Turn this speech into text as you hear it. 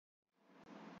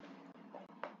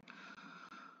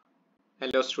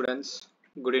Hello students,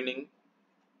 good evening.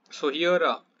 So here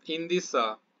in this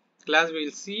class we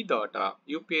will see that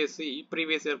UPSC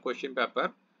previous year question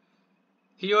paper.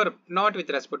 Here not with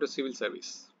respect to civil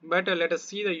service, but let us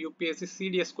see the UPSC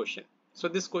CDS question. So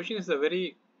this question is a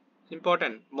very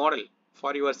important model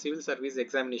for your civil service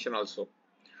examination also.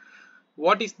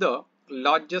 What is the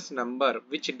largest number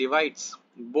which divides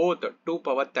both 2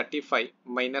 power 35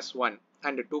 minus 1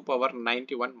 and 2 power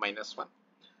 91 minus 1?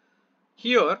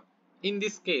 Here in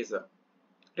this case,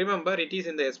 remember it is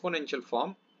in the exponential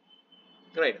form,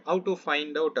 right? How to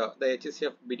find out the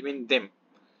HCF between them?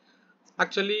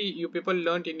 Actually, you people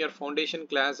learnt in your foundation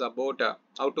class about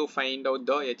how to find out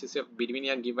the HCF between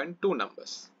a given two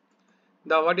numbers.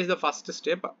 What is the first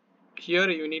step? Here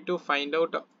you need to find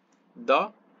out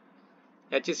the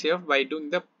HCF by doing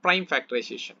the prime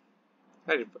factorization.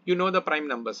 Right? You know the prime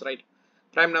numbers, right?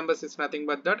 Prime numbers is nothing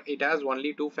but that it has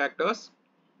only two factors,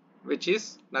 which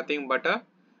is nothing but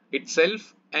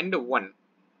itself and 1,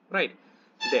 right?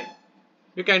 Then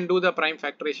you can do the prime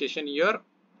factorization here.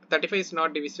 35 is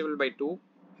not divisible by 2,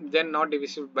 then not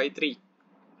divisible by 3.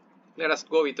 Let us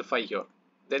go with 5 here.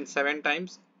 Then 7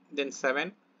 times, then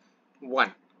 7,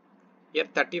 1. Here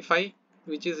 35,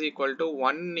 which is equal to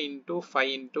 1 into 5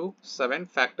 into 7.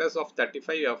 Factors of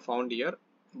 35 you have found here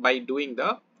by doing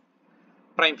the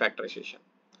prime factorization.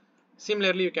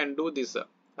 Similarly, you can do this,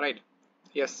 right?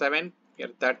 Here 7, here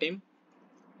 13,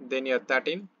 then here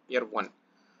 13, here 1.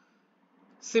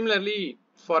 Similarly,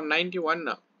 for 91,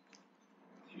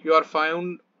 you are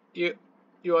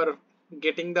you are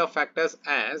getting the factors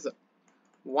as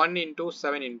 1 into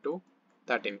 7 into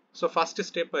 13. So first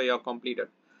step you have completed.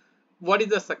 What is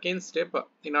the second step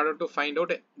in order to find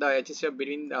out the HCF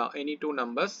between any two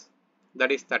numbers?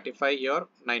 That is 35 here,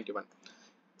 91.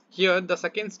 Here the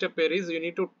second step here is you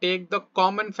need to take the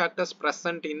common factors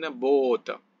present in both.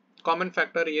 Common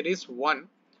factor here is 1.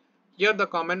 Here the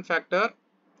common factor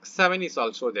 7 is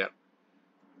also there.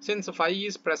 Since 5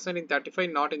 is present in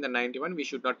 35, not in the 91, we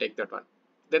should not take that one.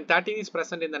 Then 13 is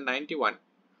present in the 91,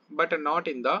 but not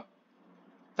in the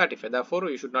 35. Therefore,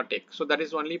 you should not take. So that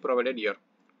is only provided here.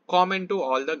 Common to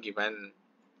all the given.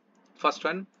 First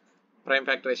one, prime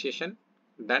factorization,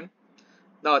 done.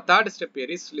 The third step here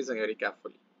is, listen very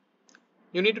carefully.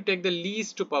 You need to take the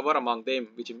least power among them,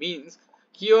 which means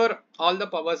here all the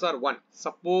powers are 1.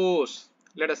 Suppose,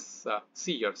 let us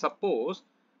see here. Suppose,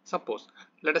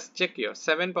 let us check here.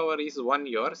 7 power is 1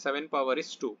 here, 7 power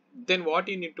is 2. Then what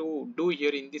you need to do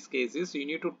here in this case is you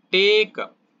need to take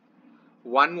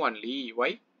 1 only.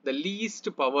 Why? The least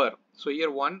power. So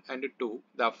here 1 and 2.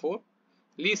 Therefore,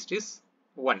 least is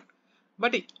 1.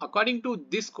 But according to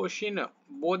this question,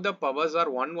 both the powers are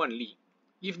 1 only.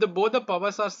 If both the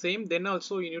powers are same, then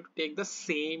also you need to take the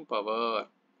same power,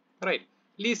 right?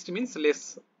 Least means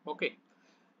less. Okay.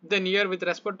 Then here with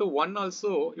respect to 1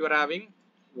 also you are having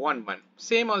 1 1.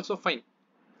 Same also fine.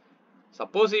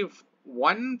 Suppose if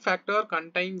one factor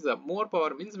contains more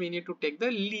power, means we need to take the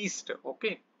least,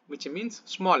 okay, which means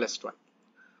smallest one.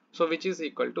 So which is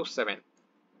equal to 7.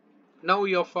 Now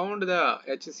you have found the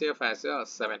HCF as a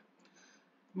 7.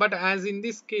 But as in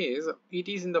this case, it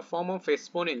is in the form of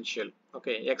exponential.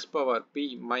 Okay, x power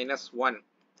p minus 1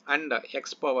 and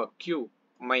x power q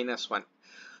minus 1.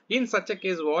 In such a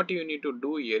case, what you need to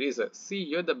do here is, see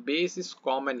here the base is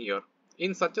common here.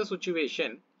 In such a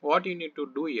situation, what you need to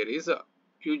do here is,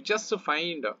 you just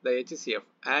find the HCF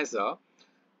as a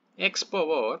x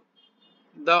power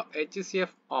the HCF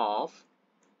of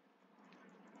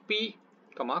p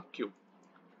comma q,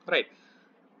 right?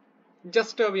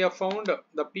 Just we have found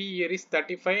the p here is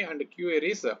 35 and q here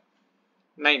is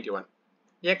 91.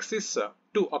 X is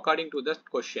 2 according to the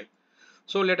question.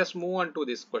 So let us move on to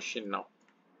this question now.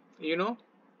 You know,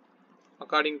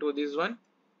 according to this one,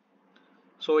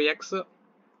 so x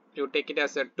you take it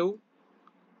as a 2,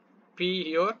 p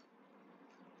here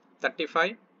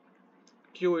 35,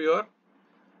 q here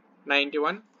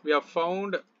 91. We have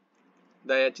found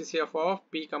the HCF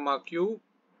of p comma q,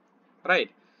 right?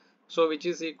 So which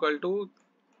is equal to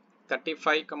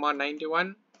 35 comma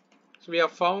 91. So we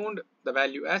have found the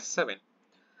value as 7.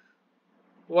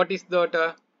 What is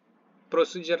the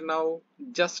procedure now?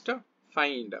 Just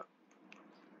find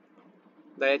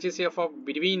the HCF of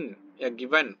between a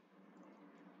given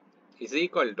is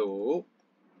equal to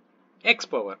x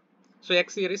power. So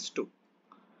x here is 2.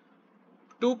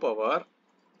 2 power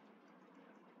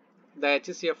the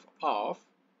HCF of,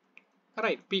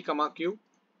 right, p comma q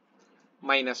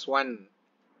minus 1.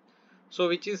 So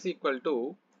which is equal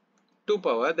to 2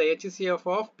 power the HCF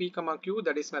of p comma q,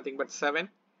 that is nothing but 7.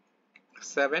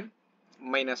 7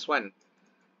 minus 1.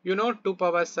 You know 2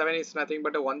 power 7 is nothing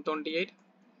but a 128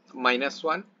 minus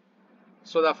 1.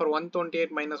 So therefore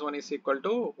 128 minus 1 is equal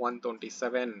to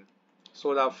 127.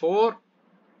 So therefore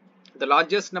the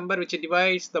largest number which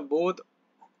divides the both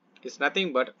is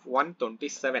nothing but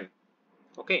 127.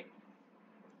 Okay.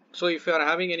 So if you are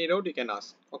having any doubt, you can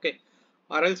ask. Okay.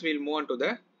 Or else we'll move on to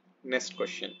the next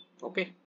question. Okay.